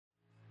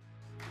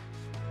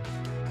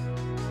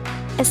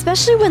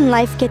Especially when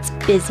life gets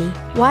busy,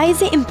 why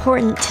is it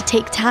important to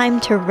take time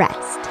to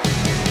rest?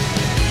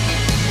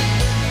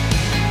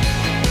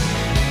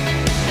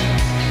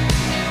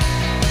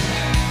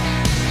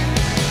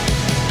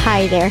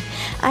 Hi there,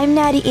 I'm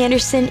Natty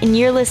Anderson, and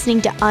you're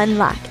listening to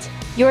Unlocked,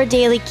 your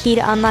daily key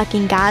to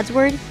unlocking God's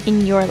Word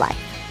in your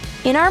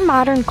life. In our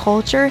modern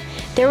culture,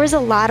 there is a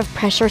lot of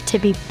pressure to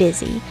be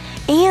busy,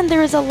 and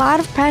there is a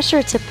lot of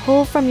pressure to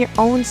pull from your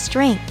own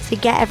strength to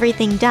get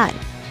everything done.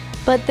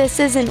 But this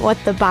isn't what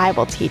the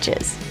Bible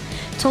teaches.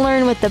 To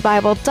learn what the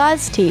Bible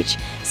does teach,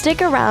 stick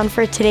around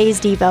for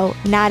today's Devo,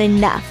 Not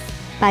Enough,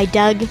 by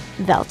Doug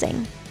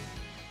Velting.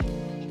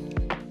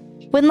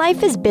 When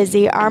life is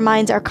busy, our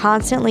minds are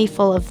constantly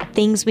full of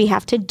things we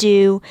have to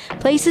do,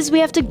 places we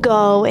have to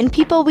go, and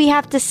people we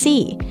have to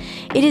see.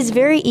 It is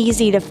very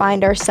easy to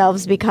find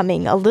ourselves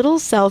becoming a little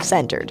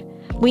self-centered.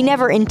 We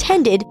never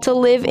intended to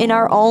live in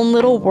our own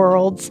little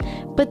worlds,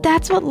 but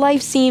that's what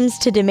life seems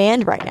to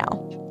demand right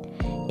now.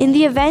 In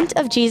the event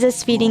of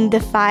Jesus feeding the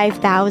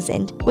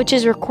 5,000, which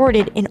is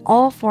recorded in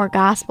all four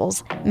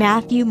Gospels,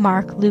 Matthew,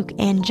 Mark, Luke,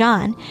 and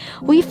John,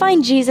 we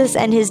find Jesus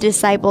and his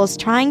disciples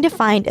trying to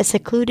find a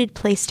secluded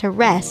place to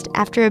rest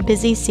after a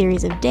busy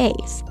series of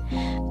days.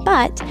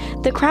 But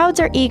the crowds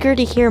are eager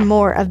to hear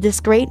more of this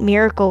great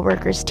miracle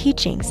worker's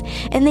teachings,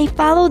 and they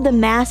follow the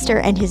Master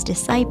and his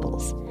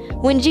disciples.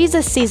 When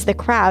Jesus sees the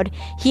crowd,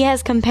 he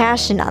has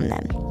compassion on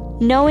them.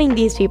 Knowing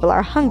these people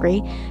are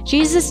hungry,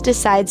 Jesus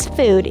decides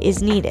food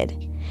is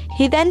needed.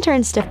 He then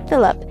turns to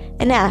Philip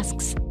and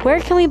asks, "Where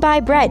can we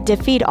buy bread to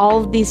feed all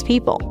of these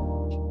people?"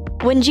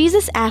 When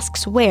Jesus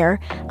asks where,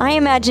 I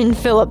imagine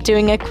Philip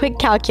doing a quick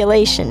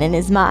calculation in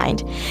his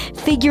mind,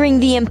 figuring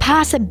the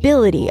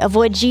impossibility of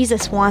what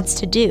Jesus wants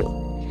to do.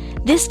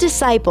 This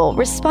disciple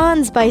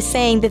responds by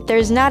saying that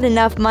there's not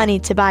enough money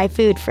to buy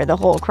food for the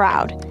whole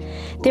crowd.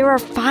 There are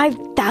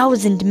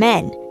 5,000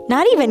 men,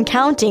 not even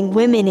counting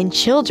women and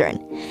children.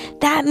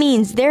 That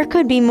means there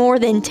could be more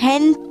than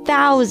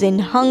 10,000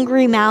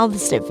 hungry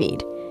mouths to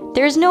feed.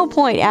 There's no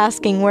point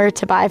asking where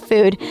to buy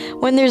food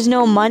when there's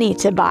no money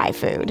to buy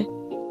food.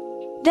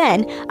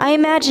 Then, I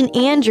imagine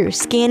Andrew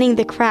scanning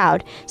the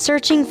crowd,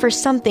 searching for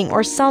something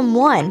or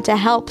someone to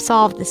help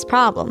solve this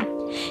problem.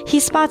 He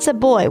spots a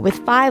boy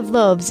with 5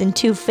 loaves and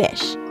 2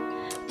 fish.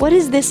 What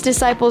is this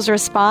disciple's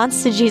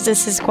response to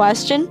Jesus'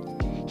 question?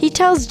 He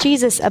tells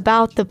Jesus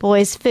about the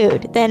boy's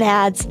food, then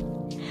adds,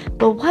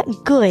 "But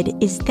what good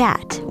is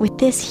that with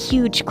this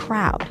huge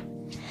crowd?"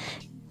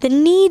 The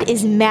need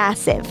is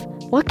massive.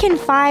 What can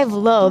 5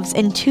 loaves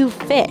and 2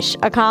 fish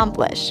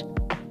accomplish?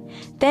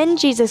 Then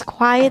Jesus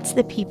quiets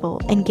the people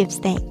and gives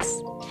thanks.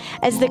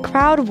 As the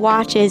crowd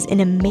watches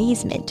in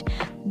amazement,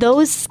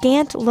 those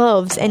scant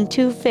loaves and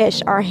 2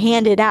 fish are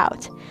handed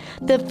out.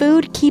 The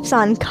food keeps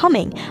on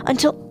coming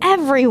until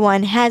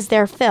everyone has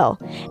their fill,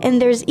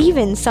 and there's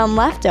even some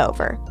left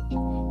over.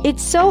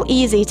 It's so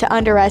easy to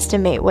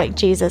underestimate what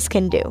Jesus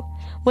can do.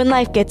 When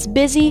life gets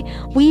busy,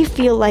 we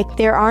feel like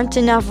there aren't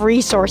enough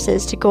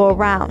resources to go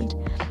around.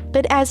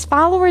 But as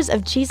followers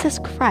of Jesus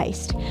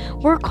Christ,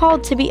 we're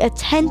called to be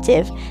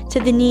attentive to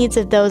the needs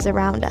of those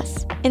around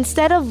us.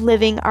 Instead of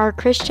living our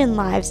Christian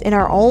lives in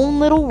our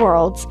own little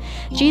worlds,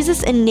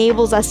 Jesus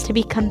enables us to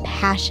be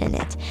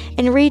compassionate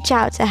and reach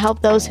out to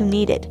help those who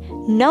need it,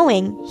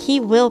 knowing he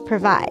will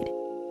provide.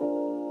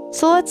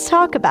 So let's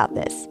talk about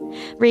this.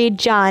 Read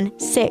John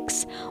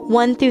 6,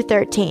 1 through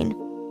 13.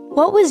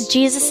 What was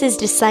Jesus'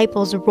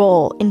 disciples'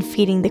 role in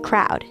feeding the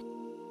crowd?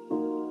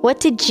 What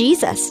did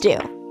Jesus do?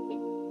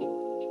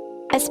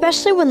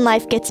 Especially when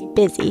life gets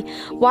busy,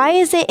 why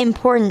is it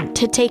important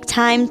to take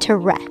time to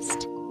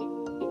rest?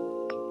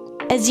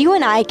 As you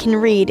and I can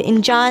read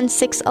in John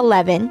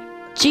 6:11,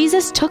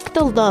 Jesus took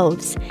the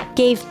loaves,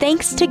 gave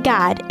thanks to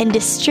God, and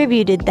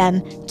distributed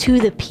them to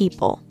the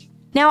people.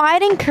 Now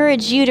I'd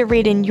encourage you to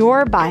read in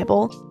your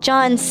Bible,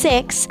 John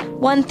 6,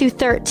 1 through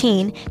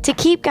 13, to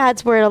keep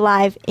God's Word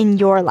alive in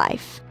your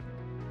life.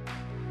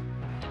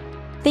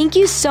 Thank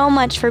you so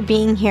much for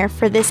being here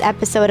for this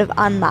episode of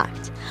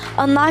Unlocked.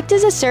 Unlocked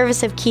is a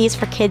service of Keys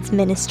for Kids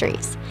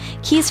Ministries.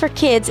 Keys for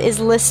Kids is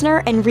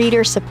listener and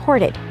reader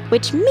supported,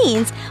 which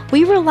means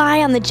we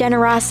rely on the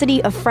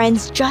generosity of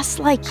friends just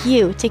like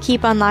you to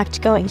keep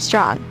Unlocked going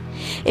strong.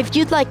 If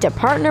you'd like to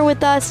partner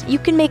with us, you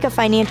can make a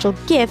financial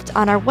gift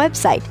on our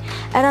website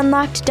at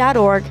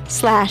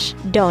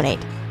unlocked.org/donate.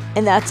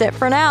 And that's it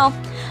for now.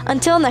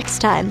 Until next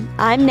time,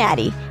 I'm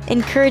Natty,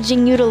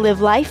 encouraging you to live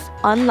life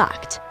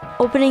unlocked,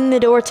 opening the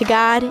door to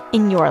God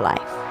in your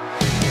life.